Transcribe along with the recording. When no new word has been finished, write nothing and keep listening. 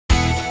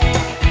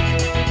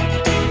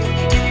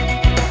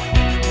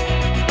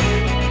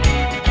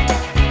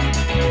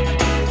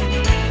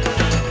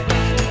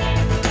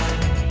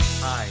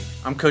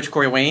Coach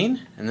Corey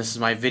Wayne, and this is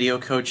my video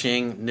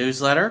coaching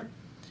newsletter.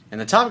 And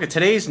the topic of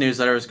today's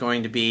newsletter is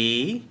going to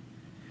be,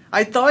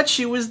 I thought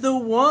she was the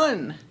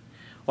one.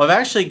 Well, I've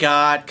actually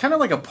got kind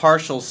of like a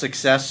partial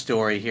success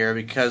story here,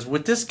 because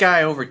what this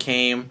guy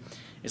overcame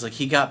is like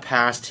he got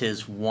past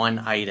his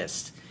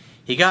one-itis.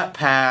 He got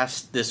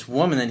past this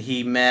woman that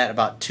he met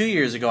about 2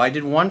 years ago. I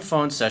did one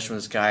phone session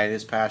with this guy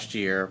this past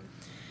year.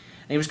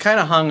 And he was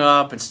kind of hung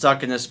up and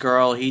stuck in this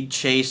girl. He'd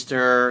chased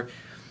her.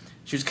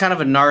 She was kind of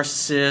a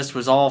narcissist,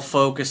 was all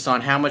focused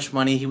on how much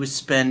money he was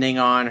spending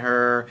on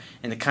her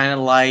and the kind of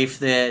life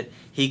that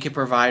he could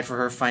provide for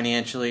her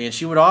financially. And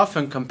she would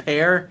often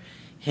compare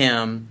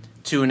him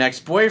to an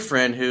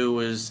ex-boyfriend who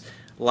was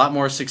a lot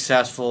more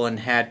successful and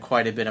had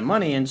quite a bit of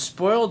money and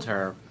spoiled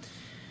her.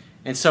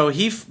 And so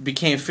he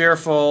became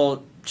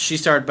fearful. She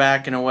started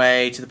backing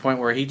away to the point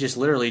where he just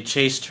literally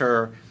chased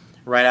her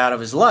right out of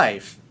his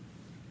life.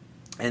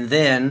 And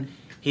then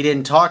he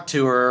didn't talk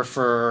to her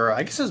for,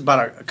 I guess it was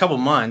about a couple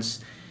months.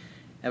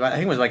 I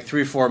think it was like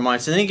 3 or 4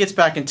 months. And then he gets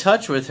back in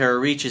touch with her,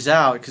 reaches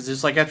out, because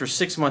it's like after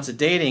 6 months of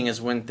dating is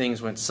when things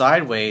went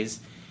sideways.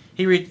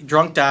 He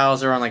drunk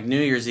dials her on like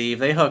New Year's Eve.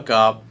 They hook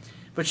up.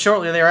 But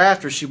shortly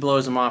thereafter, she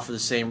blows him off for the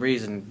same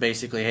reason.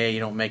 Basically, hey, you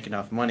don't make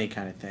enough money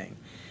kind of thing.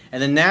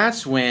 And then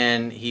that's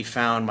when he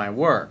found my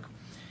work.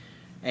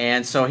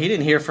 And so he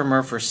didn't hear from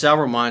her for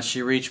several months.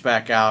 She reached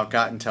back out,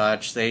 got in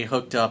touch. They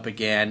hooked up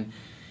again.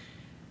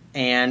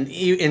 And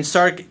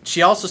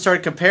she also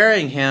started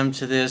comparing him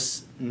to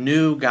this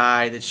new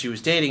guy that she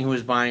was dating who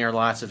was buying her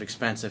lots of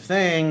expensive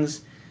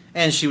things.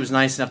 And she was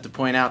nice enough to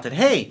point out that,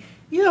 hey,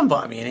 you haven't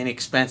bought me any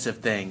expensive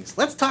things.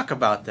 Let's talk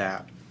about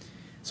that.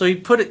 So he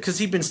put it, because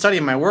he'd been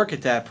studying my work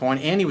at that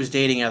point and he was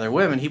dating other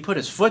women, he put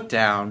his foot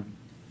down,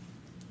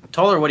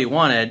 told her what he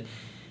wanted.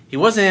 He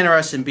wasn't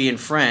interested in being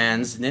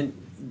friends,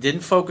 didn't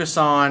focus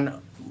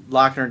on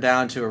locking her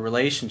down to a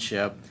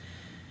relationship.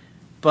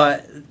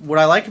 But what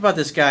I like about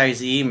this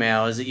guy's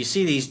email is that you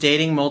see he's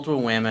dating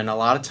multiple women, a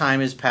lot of time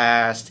has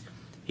passed,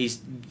 he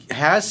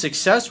has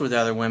success with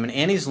other women,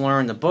 and he's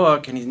learned the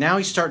book, and now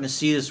he's starting to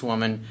see this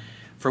woman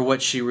for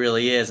what she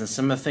really is. And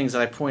some of the things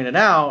that I pointed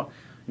out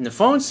in the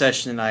phone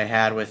session that I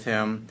had with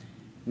him,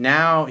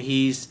 now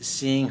he's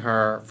seeing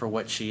her for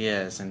what she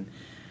is. And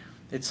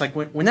it's like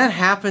when that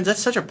happens,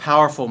 that's such a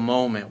powerful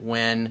moment,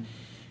 when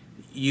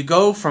you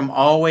go from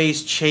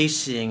always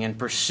chasing and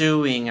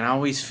pursuing and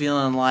always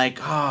feeling like,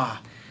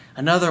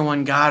 another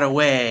one got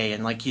away,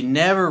 and like you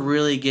never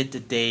really get to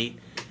date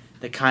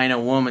the kind of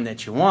woman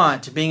that you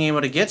want, to being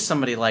able to get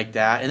somebody like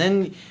that. And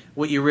then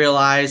what you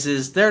realize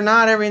is they're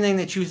not everything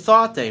that you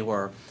thought they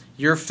were.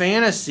 Your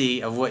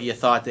fantasy of what you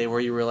thought they were,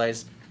 you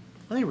realize,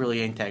 well, they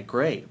really ain't that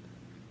great.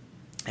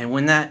 And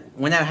when that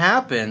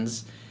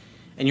happens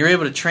and you're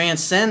able to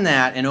transcend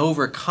that and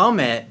overcome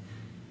it,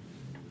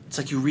 it's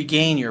like you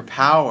regain your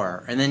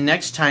power. And then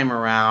next time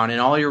around, in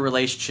all your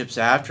relationships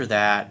after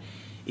that,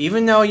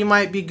 even though you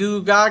might be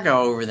goo gaga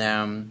over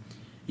them,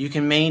 you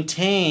can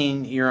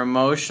maintain your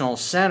emotional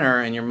center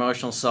and your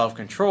emotional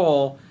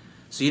self-control,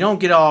 so you don't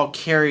get all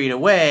carried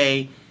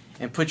away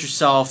and put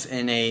yourself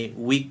in a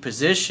weak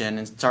position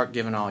and start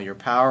giving all your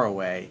power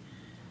away.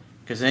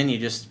 Because then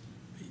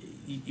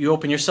you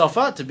open yourself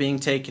up to being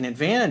taken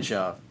advantage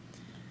of.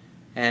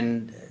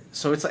 And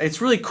so it's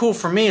really cool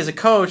for me as a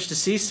coach to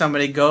see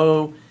somebody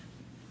go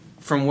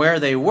from where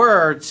they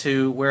were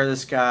to where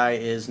this guy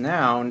is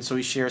now. And so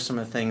he shares some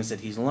of the things that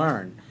he's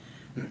learned.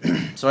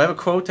 So I have a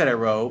quote that I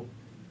wrote,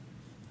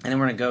 and then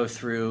we're going to go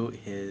through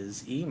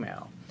his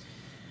email.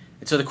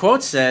 And so the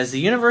quote says, "The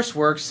universe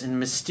works in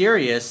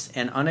mysterious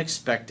and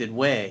unexpected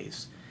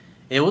ways.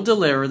 It will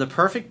deliver the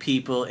perfect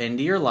people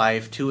into your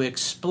life to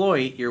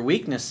exploit your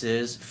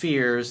weaknesses,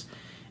 fears,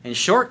 and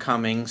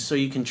shortcomings so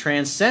you can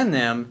transcend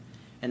them,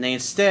 and they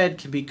instead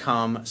can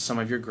become some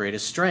of your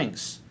greatest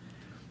strengths.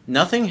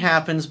 Nothing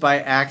happens by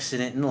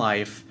accident in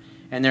life,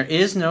 and there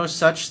is no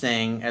such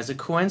thing as a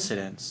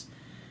coincidence.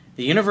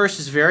 The universe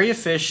is very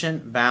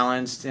efficient,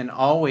 balanced, and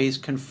always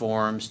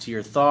conforms to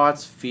your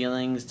thoughts,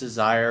 feelings,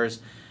 desires,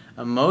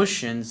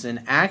 emotions,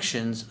 and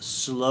actions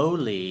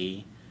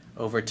slowly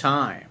over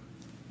time.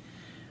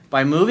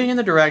 By moving in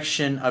the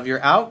direction of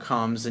your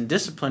outcomes and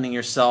disciplining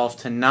yourself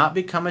to not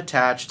become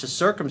attached to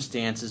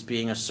circumstances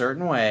being a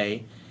certain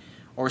way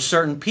or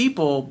certain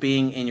people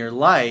being in your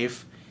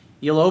life,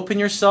 you'll open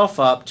yourself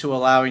up to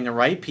allowing the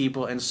right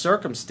people and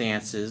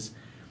circumstances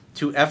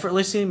to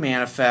effortlessly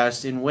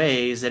manifest in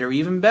ways that are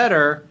even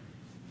better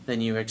than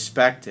you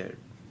expected."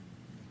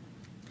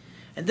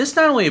 And this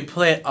not only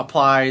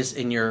applies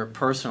in your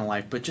personal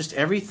life, but just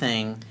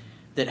everything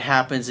that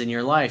happens in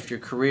your life, your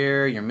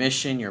career, your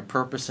mission, your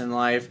purpose in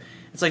life.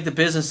 It's like the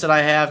business that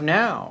I have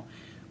now.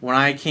 When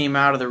I came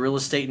out of the real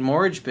estate and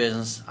mortgage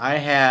business, I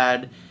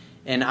had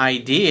an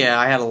idea,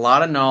 I had a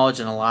lot of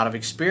knowledge and a lot of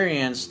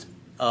experience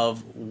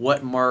of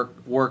what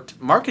worked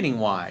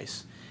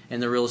marketing-wise in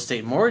the real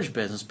estate mortgage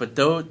business. But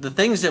the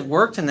things that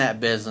worked in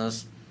that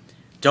business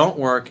don't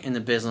work in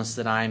the business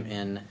that I'm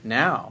in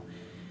now.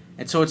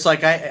 And so it's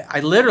like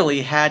I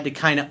literally had to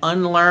kind of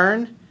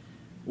unlearn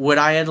what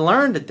I had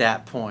learned at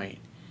that point.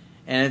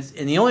 And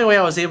the only way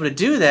I was able to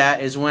do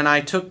that is when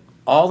I took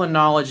all the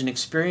knowledge and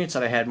experience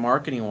that I had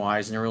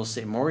marketing-wise in the real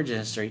estate mortgage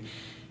industry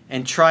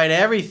and tried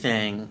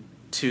everything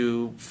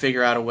to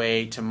figure out a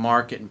way to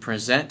market and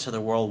present to the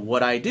world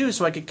what I do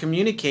so I could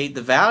communicate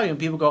the value, and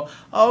people go,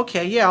 oh,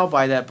 okay, yeah, I'll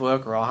buy that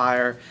book, or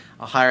I'll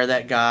hire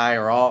that guy,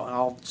 or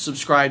I'll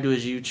subscribe to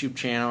his YouTube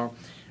channel,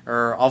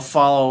 or I'll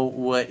follow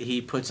what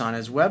he puts on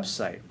his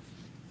website.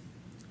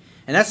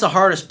 And that's the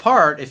hardest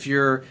part if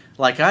you're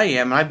like I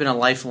am, and I've been a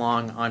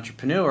lifelong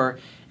entrepreneur,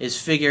 is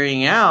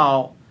figuring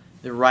out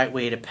the right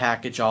way to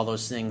package all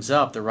those things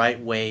up, the right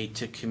way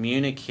to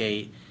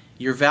communicate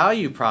your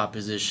value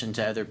proposition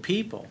to other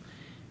people.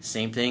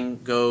 Same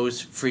thing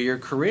goes for your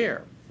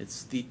career.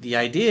 It's the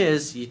idea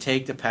is you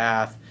take the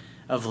path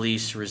of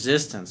least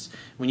resistance.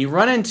 When you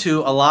run into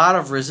a lot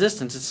of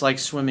resistance, it's like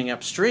swimming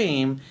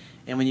upstream,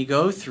 and when you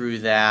go through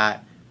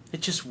that,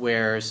 it just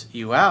wears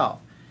you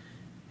out.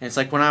 And it's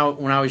like when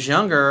I was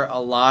younger, a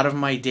lot of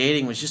my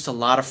dating was just a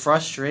lot of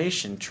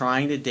frustration,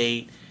 trying to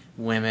date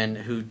women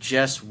who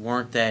just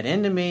weren't that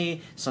into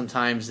me.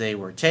 Sometimes they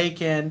were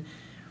taken,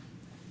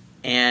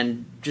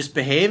 and just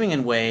behaving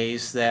in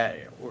ways that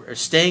or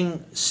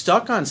staying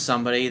stuck on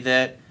somebody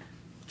that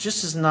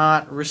just is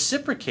not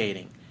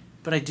reciprocating.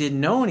 But I didn't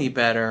know any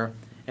better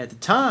at the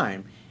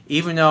time,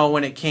 even though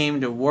when it came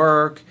to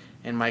work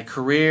and my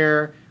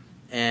career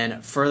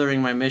and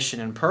furthering my mission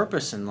and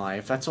purpose in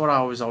life, that's what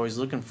I was always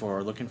looking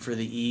for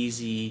the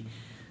easy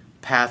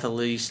path of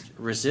least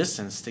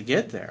resistance to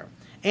get there.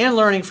 And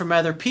learning from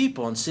other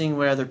people and seeing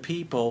what other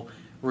people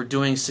were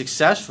doing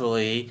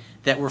successfully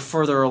that were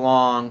further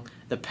along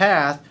the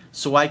path,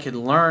 so I could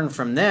learn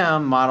from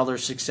them, model their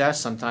success.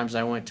 Sometimes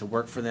I went to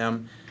work for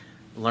them,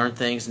 learn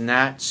things, and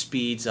that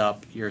speeds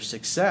up your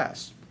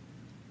success.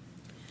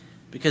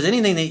 Because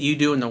anything that you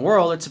do in the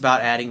world, it's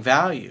about adding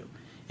value.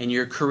 In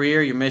your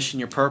career, your mission,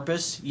 your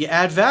purpose, you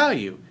add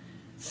value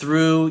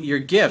through your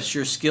gifts,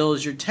 your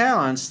skills, your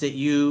talents that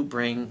you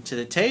bring to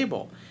the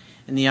table.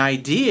 And the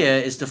idea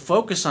is to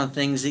focus on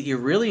things that you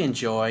really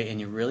enjoy and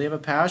you really have a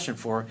passion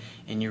for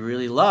and you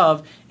really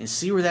love, and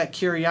see where that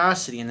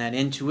curiosity and that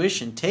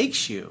intuition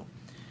takes you,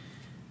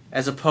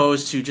 as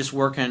opposed to just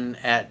working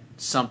at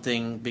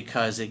something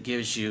because it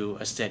gives you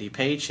a steady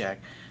paycheck.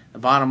 The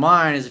bottom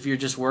line is if you're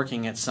just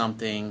working at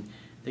something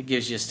that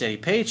gives you a steady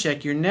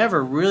paycheck, you're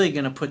never really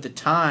going to put the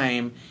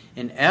time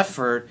and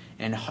effort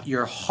and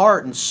your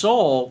heart and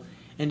soul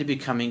into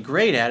becoming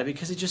great at it,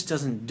 because it just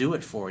doesn't do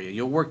it for you.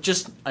 You'll work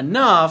just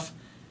enough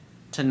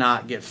to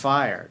not get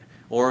fired.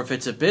 Or if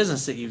it's a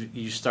business that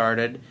you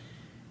started,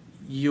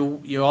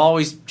 you'll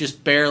always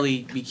just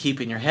barely be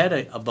keeping your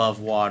head above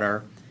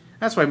water.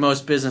 That's why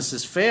most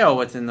businesses fail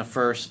within the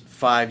first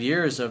 5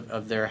 years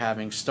of their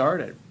having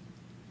started,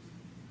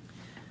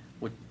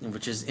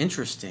 which is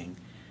interesting.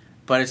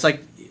 But it's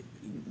like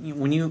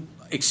when you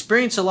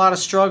experience a lot of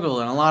struggle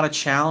and a lot of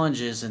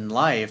challenges in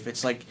life,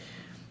 it's like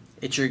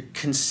it's your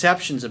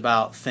conceptions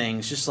about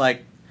things, just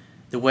like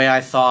the way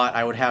I thought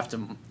I would have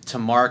to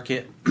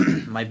market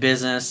my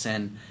business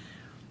and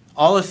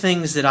all the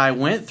things that I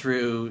went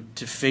through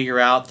to figure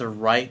out the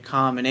right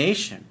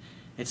combination.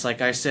 It's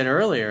like I said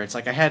earlier, it's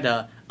like I had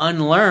to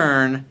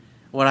unlearn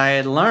what I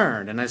had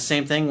learned. And the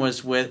same thing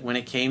was with when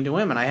it came to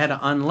women. I had to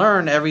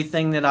unlearn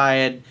everything that I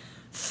had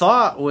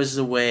thought was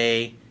the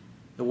way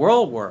the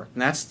world worked.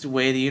 And that's the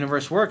way the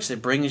universe works.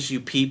 It brings you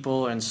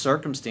people and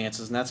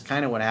circumstances, and that's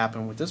kind of what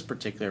happened with this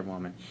particular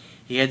woman.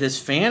 He had this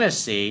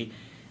fantasy,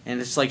 and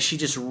it's like she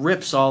just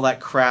rips all that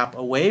crap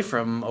away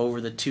from him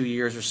over the 2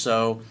 years or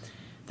so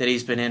that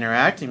he's been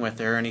interacting with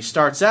her. And he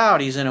starts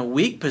out, he's in a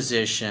weak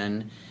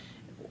position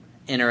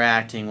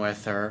interacting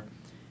with her.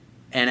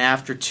 And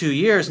after 2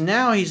 years,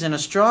 now he's in a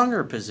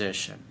stronger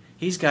position.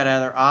 He's got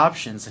other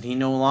options, and he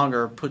no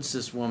longer puts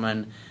this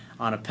woman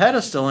on a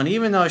pedestal. And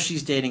even though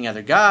she's dating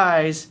other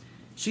guys,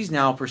 she's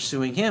now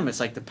pursuing him. It's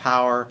like the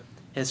power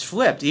has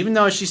flipped. Even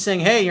though she's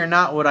saying, hey, you're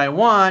not what I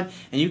want,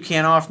 and you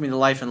can't offer me the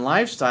life and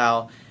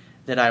lifestyle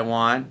that I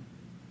want,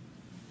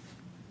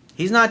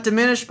 he's not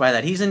diminished by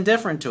that. He's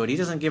indifferent to it. He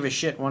doesn't give a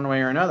shit one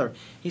way or another.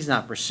 He's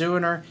not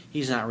pursuing her.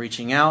 He's not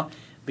reaching out.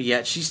 But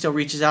yet she still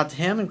reaches out to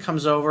him and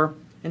comes over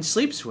and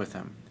sleeps with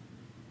him.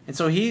 And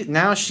so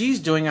now she's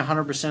doing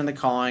 100% of the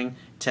calling,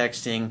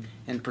 texting,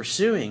 and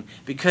pursuing,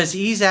 because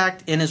he's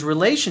in his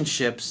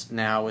relationships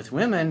now with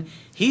women,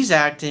 he's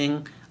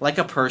acting like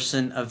a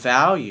person of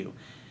value.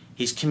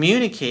 He's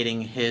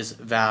communicating his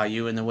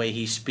value in the way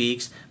he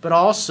speaks, but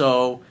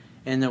also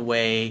in the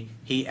way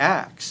he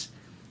acts.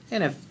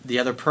 And if the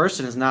other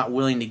person is not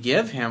willing to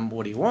give him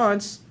what he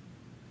wants,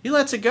 he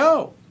lets it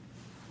go.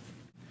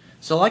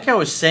 So like I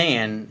was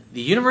saying,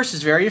 the universe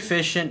is very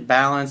efficient,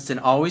 balanced, and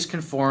always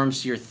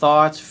conforms to your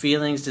thoughts,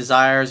 feelings,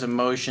 desires,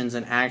 emotions,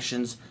 and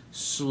actions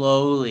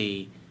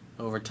slowly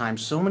over time.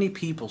 So many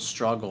people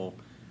struggle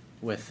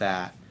with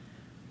that.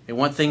 They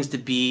want things to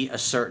be a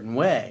certain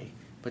way,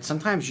 but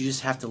sometimes you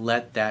just have to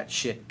let that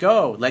shit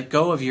go. Let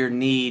go of your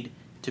need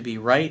to be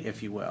right,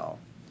 if you will.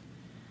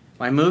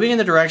 By moving in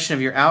the direction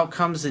of your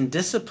outcomes and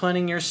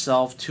disciplining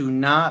yourself to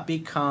not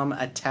become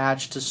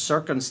attached to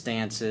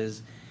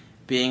circumstances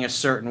being a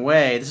certain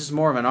way. This is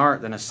more of an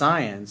art than a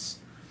science.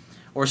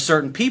 Or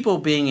certain people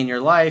being in your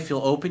life,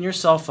 you'll open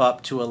yourself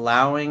up to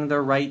allowing the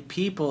right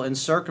people and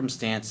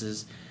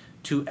circumstances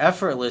to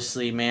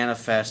effortlessly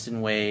manifest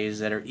in ways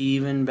that are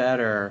even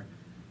better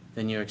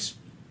than you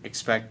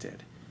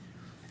expected.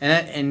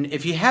 And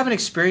if you haven't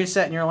experienced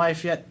that in your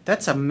life yet,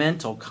 that's a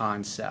mental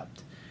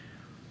concept.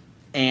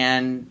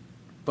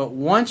 But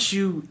once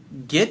you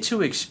get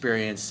to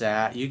experience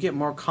that, you get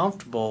more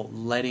comfortable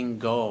letting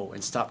go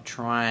and stop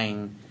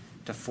trying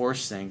to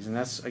force things. And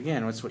that's,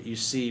 again, that's what you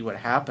see what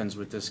happens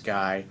with this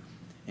guy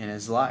in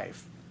his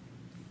life.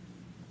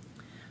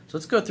 So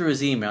let's go through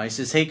his email. He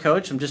says, "Hey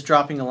coach, I'm just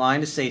dropping a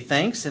line to say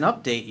thanks and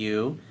update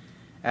you,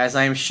 as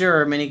I am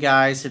sure many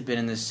guys have been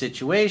in this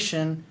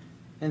situation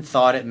and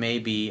thought it may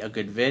be a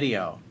good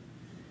video.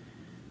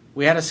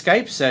 We had a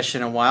Skype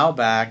session a while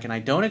back, and I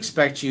don't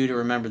expect you to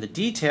remember the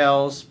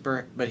details,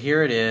 but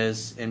here it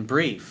is in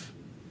brief.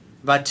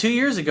 About 2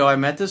 years ago, I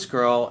met this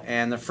girl,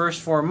 and the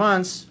first 4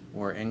 months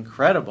were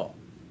incredible.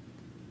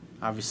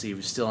 Obviously, he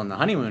was still in the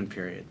honeymoon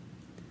period.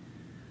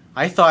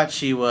 I thought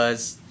she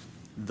was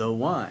the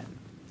one.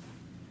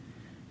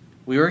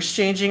 We were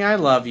exchanging I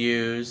love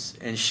yous,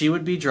 and she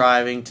would be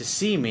driving to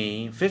see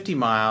me 50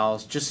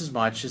 miles just as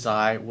much as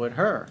I would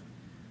her.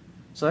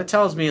 So that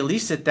tells me, at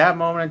least at that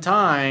moment in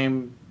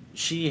time,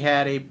 she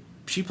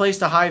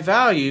placed a high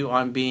value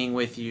on being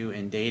with you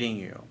and dating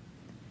you.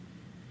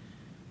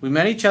 We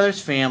met each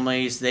other's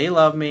families. They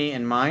loved me,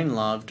 and mine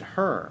loved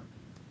her.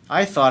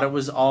 I thought it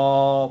was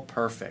all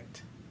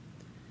perfect."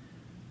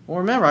 Well,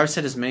 remember, I've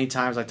said this many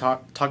times. I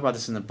talk about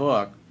this in the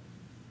book.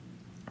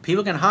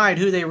 People can hide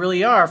who they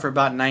really are for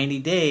about 90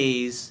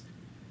 days,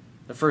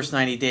 the first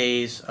 90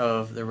 days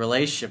of the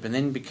relationship. And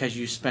then because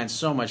you spent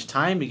so much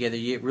time together,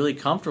 you get really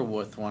comfortable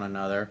with one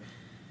another,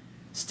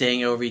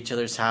 staying over each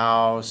other's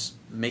house,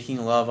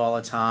 making love all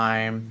the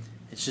time.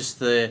 It's just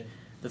the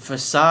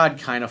facade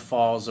kind of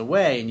falls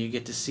away, and you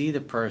get to see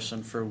the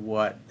person for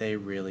what they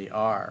really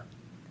are.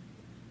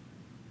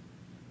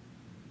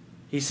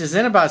 He says,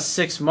 then about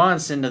 6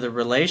 months into the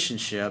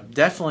relationship,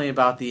 definitely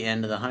about the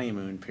end of the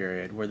honeymoon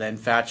period, where the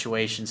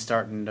infatuation's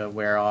starting to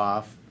wear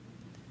off.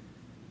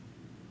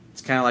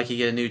 It's kind of like you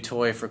get a new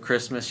toy for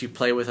Christmas, you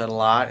play with it a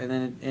lot, and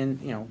then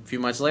a few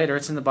months later,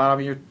 it's in the bottom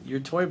of your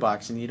toy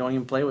box, and you don't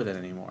even play with it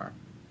anymore.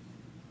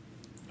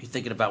 You're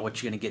thinking about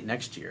what you're going to get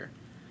next year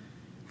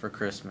for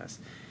Christmas.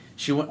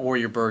 Or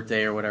your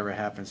birthday, or whatever it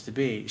happens to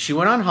be. She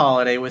went on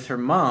holiday with her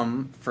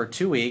mom for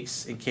 2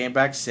 weeks and came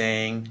back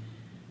saying,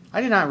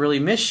 "I did not really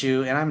miss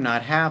you, and I'm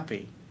not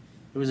happy."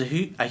 It was a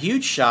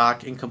huge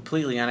shock and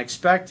completely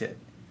unexpected.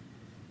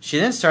 She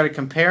then started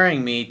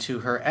comparing me to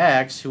her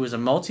ex, who was a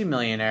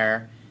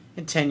multimillionaire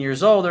and 10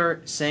 years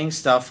older, saying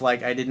stuff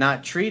like I did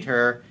not treat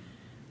her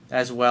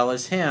as well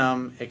as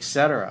him,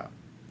 etc.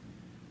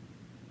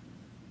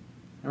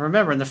 And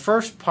remember, in the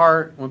first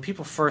part, when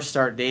people first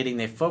start dating,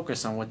 they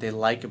focus on what they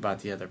like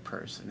about the other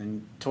person.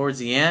 And towards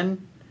the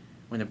end,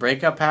 when the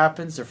breakup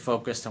happens, they're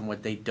focused on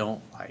what they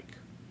don't like.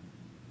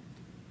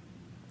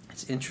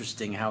 It's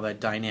interesting how that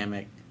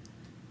dynamic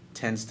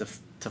tends to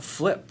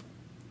flip,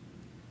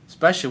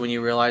 especially when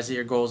you realize that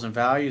your goals and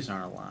values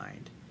aren't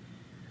aligned.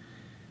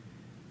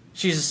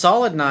 She's a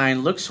solid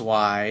 9, looks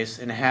wise,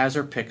 and has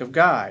her pick of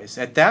guys.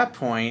 At that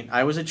point,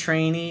 I was a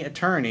trainee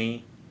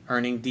attorney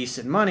earning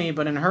decent money,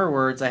 but in her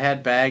words, I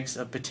had bags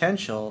of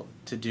potential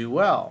to do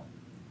well.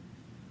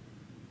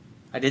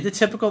 I did the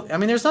typical,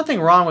 there's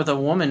nothing wrong with a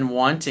woman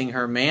wanting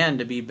her man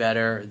to be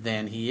better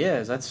than he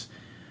is. That's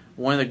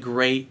one of the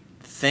great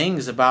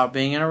things about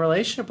being in a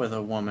relationship with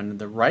a woman.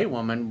 The right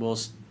woman will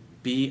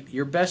be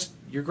your greatest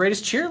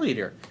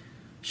cheerleader.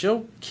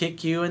 She'll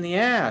kick you in the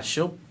ass.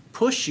 She'll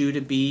push you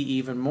to be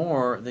even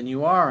more than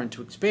you are and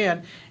to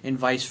expand, and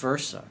vice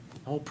versa.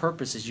 The whole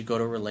purpose is you go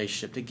to a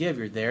relationship to give.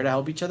 You're there to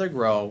help each other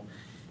grow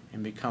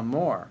and become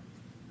more.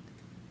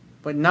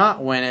 But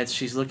not when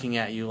she's looking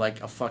at you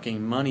like a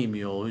fucking money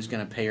mule who's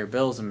going to pay her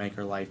bills and make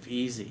her life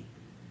easy.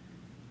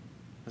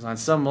 Because on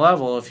some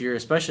level,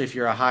 especially if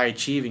you're a high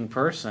achieving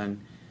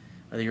person,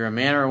 whether you're a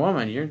man or a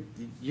woman,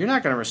 you're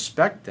not going to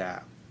respect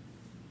that.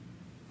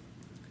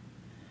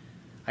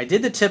 I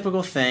did the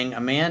typical thing a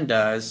man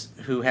does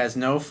who has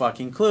no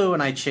fucking clue,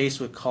 and I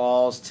chased with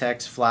calls,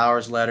 texts,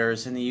 flowers,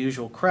 letters, and the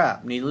usual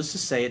crap. Needless to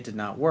say, it did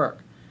not work.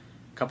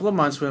 A couple of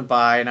months went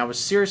by, and I was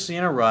seriously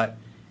in a rut,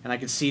 and I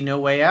could see no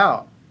way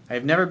out. I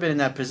have never been in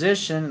that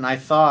position, and I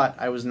thought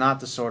I was not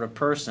the sort of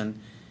person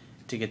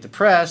to get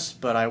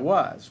depressed, but I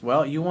was.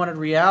 Well, you wanted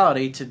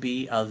reality to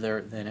be other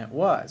than it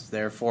was.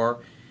 Therefore,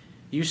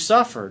 you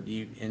suffered.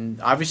 And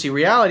obviously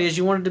reality is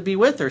you wanted to be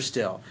with her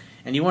still.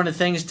 And you wanted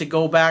things to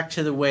go back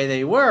to the way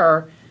they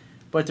were.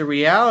 But the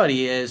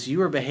reality is you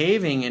were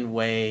behaving in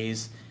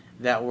ways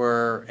that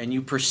were, and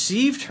you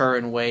perceived her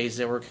in ways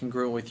that were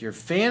congruent with your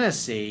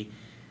fantasy.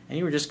 And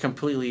you were just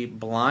completely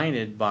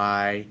blinded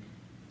by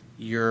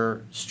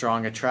your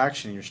strong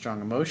attraction, your strong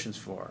emotions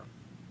for her.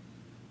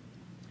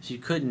 So you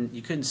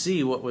couldn't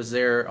see what was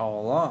there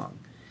all along.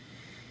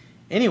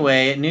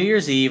 Anyway, at New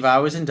Year's Eve, I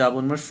was in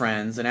Dublin with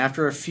friends, and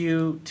after a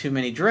few too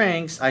many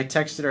drinks, I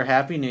texted her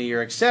Happy New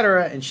Year,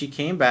 etc., and she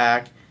came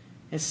back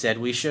and said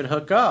we should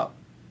hook up.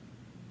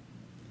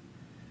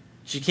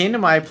 She came to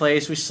my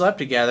place, we slept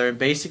together, and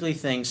basically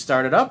things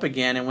started up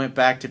again and went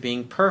back to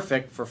being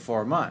perfect for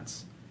 4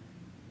 months.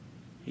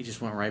 He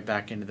just went right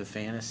back into the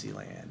fantasy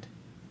land.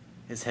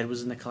 His head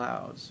was in the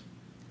clouds.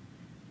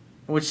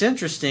 What's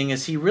interesting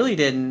is he really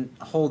didn't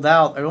hold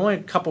out. Only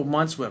a couple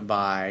months went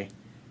by,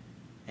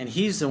 and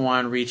he's the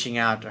one reaching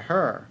out to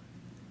her.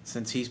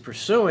 Since he's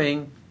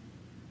pursuing,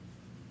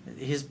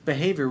 his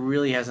behavior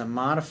really hasn't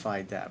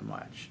modified that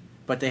much.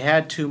 But they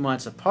had 2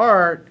 months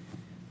apart.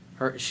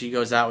 She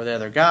goes out with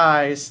other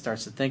guys,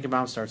 starts to think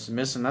about him, starts to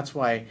miss him. That's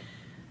why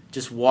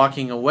just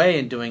walking away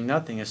and doing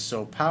nothing is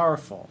so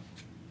powerful.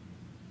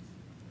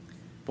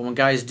 But when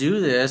guys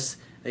do this,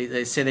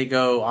 they say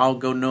I'll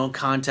go no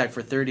contact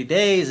for 30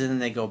 days, and then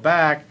they go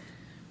back.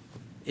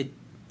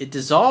 It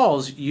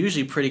dissolves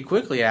usually pretty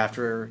quickly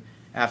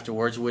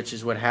afterwards, which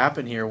is what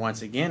happened here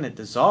once again. It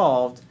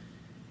dissolved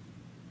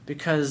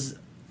because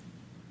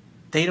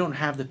they don't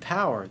have the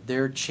power.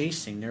 They're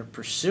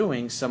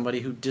pursuing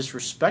somebody who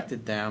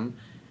disrespected them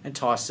and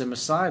tossed them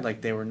aside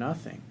like they were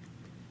nothing.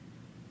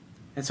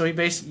 And so you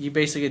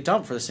basically get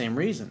dumped for the same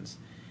reasons.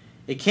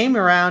 It came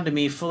around to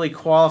me fully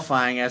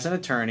qualifying as an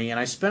attorney, and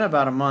I spent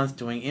about a month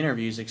doing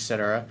interviews,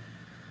 etc.,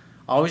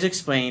 always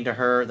explaining to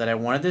her that I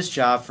wanted this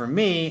job for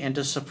me and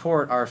to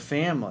support our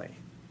family.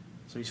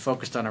 So he's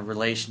focused on a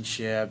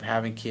relationship,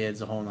 having kids,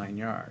 the whole 9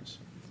 yards.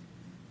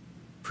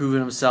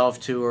 Proving himself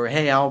to her,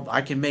 hey,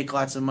 I can make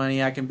lots of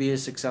money, I can be a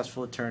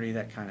successful attorney,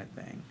 that kind of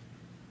thing.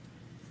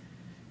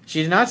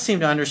 She did not seem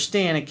to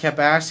understand and kept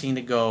asking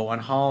to go on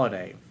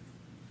holiday.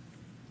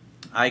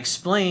 I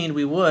explained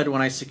we would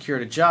when I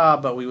secured a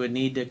job, but we would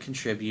need to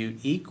contribute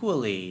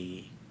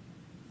equally.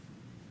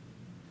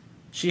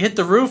 She hit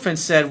the roof and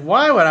said,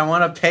 why would I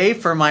want to pay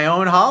for my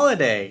own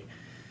holiday?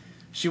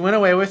 She went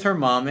away with her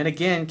mom and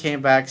again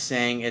came back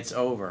saying it's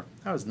over.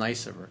 That was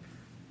nice of her.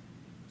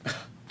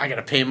 I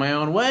gotta pay my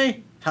own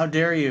way? How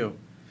dare you?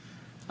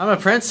 I'm a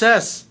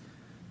princess.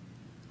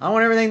 I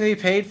want everything to be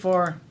paid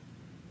for.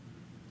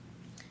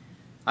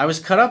 I was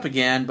cut up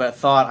again, but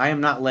thought I am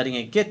not letting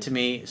it get to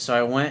me, so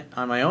I went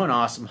on my own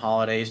awesome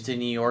holidays to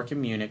New York and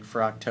Munich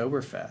for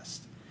Oktoberfest.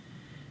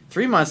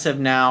 3 months have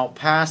now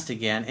passed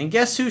again, and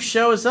guess who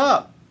shows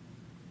up?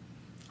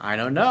 I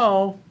don't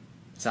know.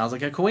 Sounds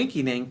like a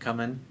coinky-ding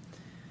coming.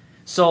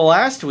 So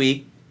last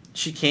week,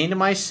 she came to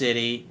my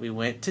city, we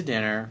went to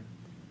dinner,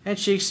 and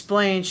she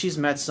explained she's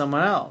met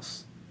someone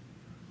else.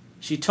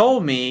 She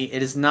told me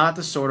it is not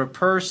the sort of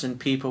person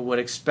people would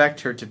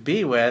expect her to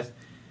be with,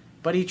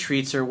 but he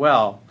treats her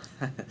well.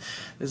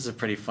 This is a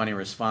pretty funny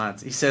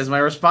response. He says, my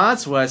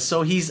response was,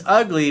 so he's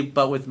ugly,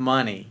 but with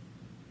money.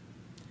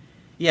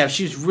 Yeah, if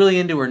she was really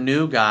into her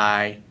new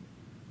guy,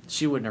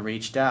 she wouldn't have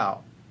reached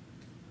out.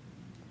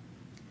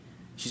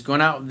 She's going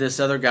out with this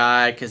other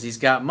guy because he's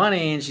got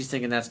money, and she's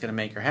thinking that's going to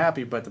make her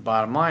happy, but the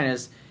bottom line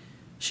is,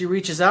 she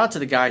reaches out to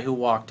the guy who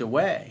walked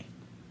away.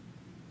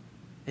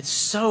 It's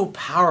so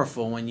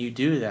powerful when you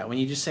do that. When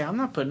you just say, I'm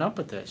not putting up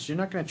with this. You're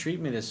not going to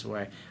treat me this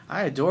way.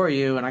 I adore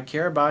you and I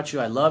care about you.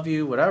 I love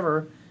you,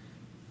 whatever.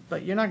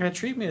 But you're not going to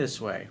treat me this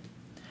way.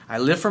 I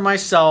live for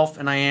myself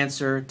and I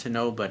answer to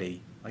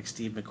nobody, like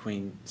Steve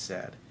McQueen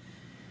said.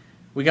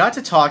 We got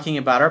to talking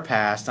about our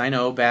past. I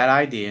know, bad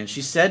idea. And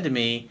she said to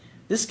me,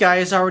 this guy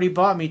has already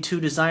bought me 2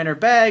 designer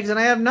bags and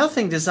I have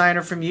nothing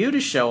designer from you to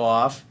show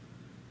off.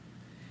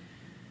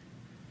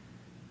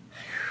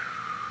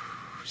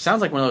 Sounds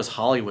like one of those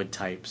Hollywood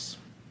types.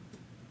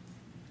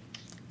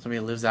 Somebody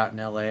that lives out in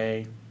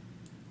L.A.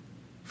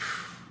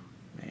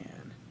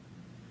 Man.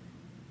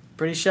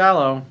 Pretty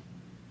shallow.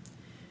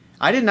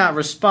 I did not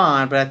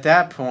respond, but at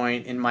that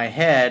point, in my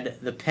head,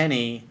 the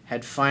penny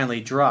had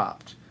finally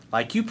dropped.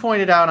 Like you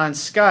pointed out on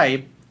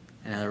Skype,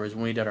 in other words,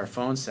 when we did our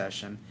phone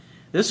session,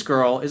 this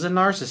girl is a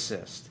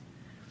narcissist.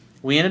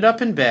 We ended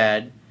up in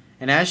bed,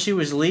 and as she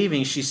was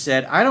leaving, she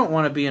said, I don't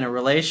want to be in a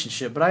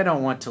relationship, but I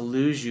don't want to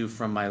lose you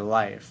from my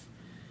life.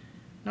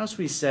 Notice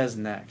what he says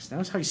next.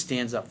 Notice how he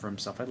stands up for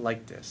himself. I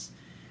like this.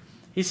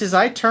 He says,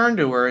 I turned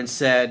to her and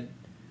said,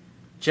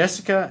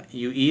 Jessica,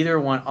 you either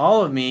want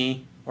all of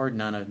me or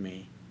none of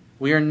me.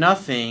 We are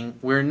nothing.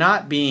 We're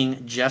not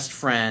being just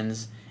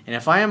friends. And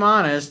if I am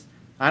honest,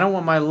 I don't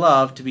want my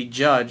love to be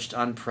judged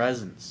on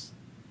presents.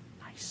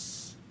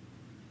 Nice.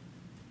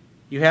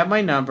 You have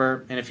my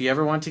number, and if you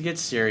ever want to get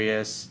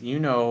serious, you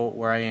know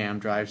where I am.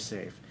 Drive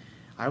safe.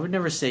 I would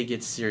never say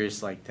get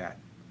serious like that.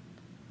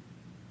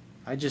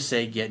 I just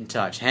say get in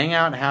touch. Hang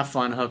out, have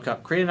fun, hook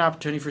up, create an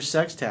opportunity for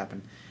sex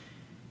tapping.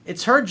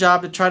 It's her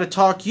job to try to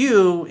talk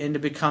you into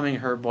becoming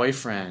her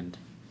boyfriend.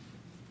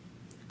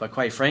 But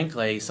quite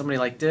frankly, somebody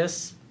like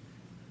this,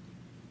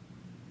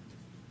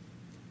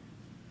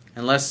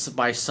 unless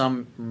by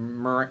some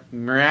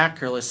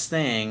miraculous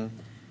thing,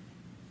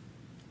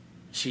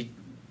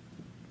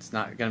 it's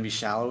not going to be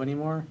shallow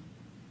anymore,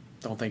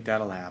 don't think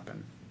that'll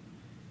happen.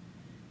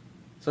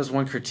 So that's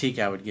one critique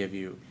I would give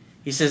you.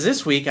 He says,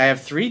 this week I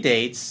have 3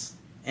 dates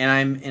and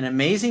I'm in an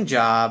amazing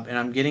job, and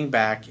I'm getting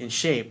back in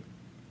shape.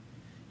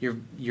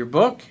 Your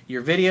book,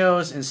 your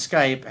videos, and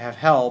Skype have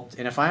helped,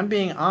 and if I'm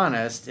being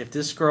honest, if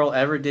this girl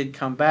ever did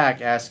come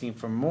back asking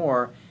for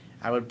more,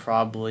 I would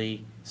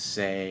probably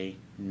say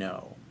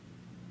no.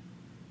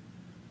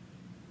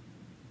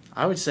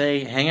 I would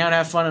say hang out,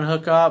 have fun, and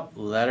hook up.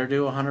 Let her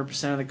do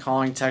 100% of the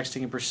calling,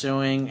 texting, and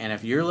pursuing. And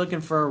if you're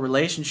looking for a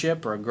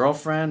relationship or a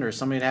girlfriend or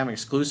somebody to have an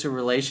exclusive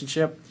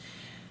relationship,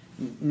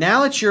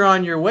 now that you're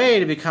on your way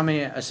to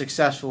becoming a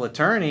successful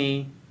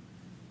attorney,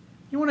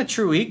 you want a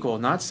true equal,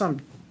 not some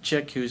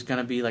chick who's going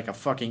to be like a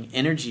fucking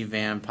energy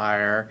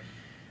vampire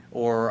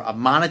or a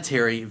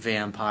monetary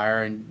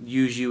vampire and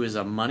use you as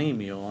a money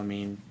mule. I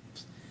mean,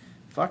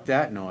 fuck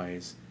that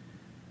noise.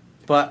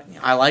 But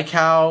I like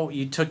how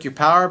you took your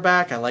power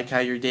back. I like how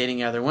you're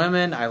dating other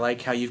women. I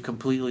like how you've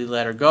completely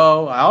let her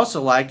go. I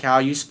also like how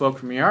you spoke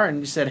from your heart and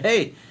you said,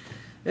 hey,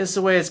 this is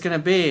the way it's going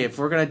to be. If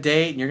we're going to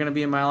date and you're going to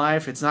be in my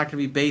life, it's not going to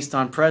be based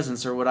on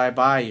presents or what I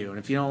buy you. And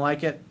if you don't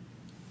like it,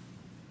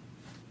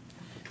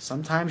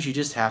 sometimes you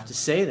just have to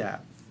say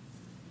that.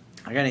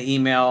 I got an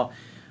email,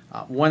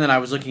 one that I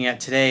was looking at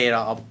today, and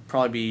I'll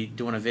probably be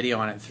doing a video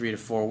on it in 3 to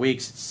 4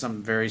 weeks. It's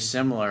something very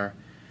similar.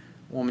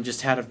 A woman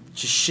just had a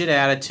shit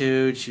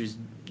attitude. She was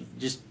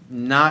just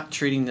not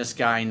treating this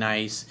guy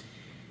nice.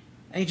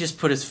 And he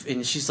just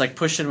and she's like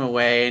pushing him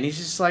away, and he's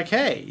just like,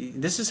 hey,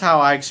 this is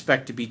how I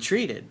expect to be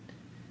treated.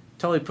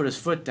 Totally put his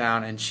foot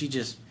down, and she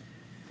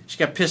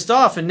got pissed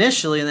off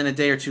initially, and then a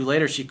day or two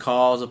later she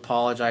calls,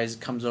 apologizes,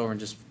 comes over and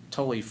just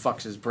totally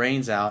fucks his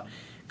brains out.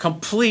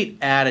 Complete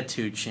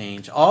attitude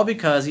change, all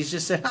because he's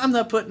just said, I'm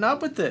not putting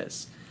up with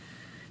this.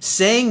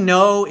 Saying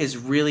no is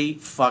really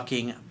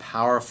fucking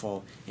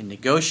powerful in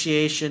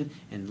negotiation,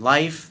 in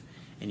life,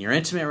 in your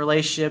intimate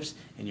relationships,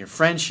 in your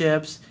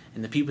friendships,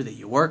 in the people that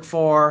you work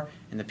for,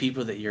 and the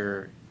people that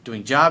you're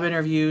doing job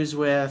interviews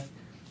with.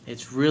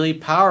 It's really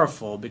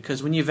powerful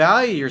because when you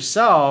value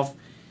yourself,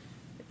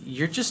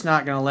 you're just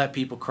not going to let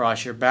people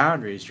cross your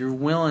boundaries. You're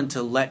willing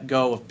to let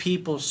go of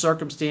people,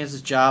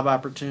 circumstances, job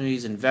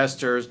opportunities,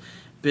 investors,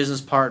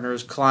 business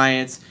partners,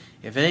 clients.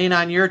 If it ain't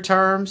on your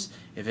terms,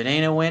 if it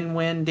ain't a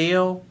win-win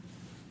deal,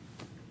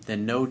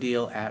 then no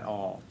deal at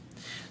all.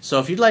 So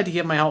if you'd like to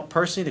get my help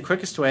personally, the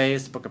quickest way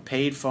is to book a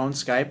paid phone,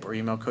 Skype, or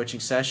email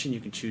coaching session. You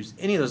can choose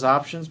any of those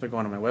options by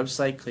going to my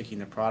website, clicking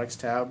the products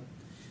tab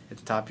at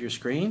the top of your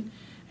screen,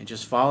 and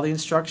just follow the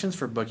instructions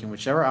for booking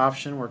whichever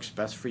option works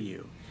best for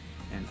you.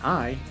 And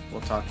I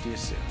will talk to you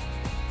soon.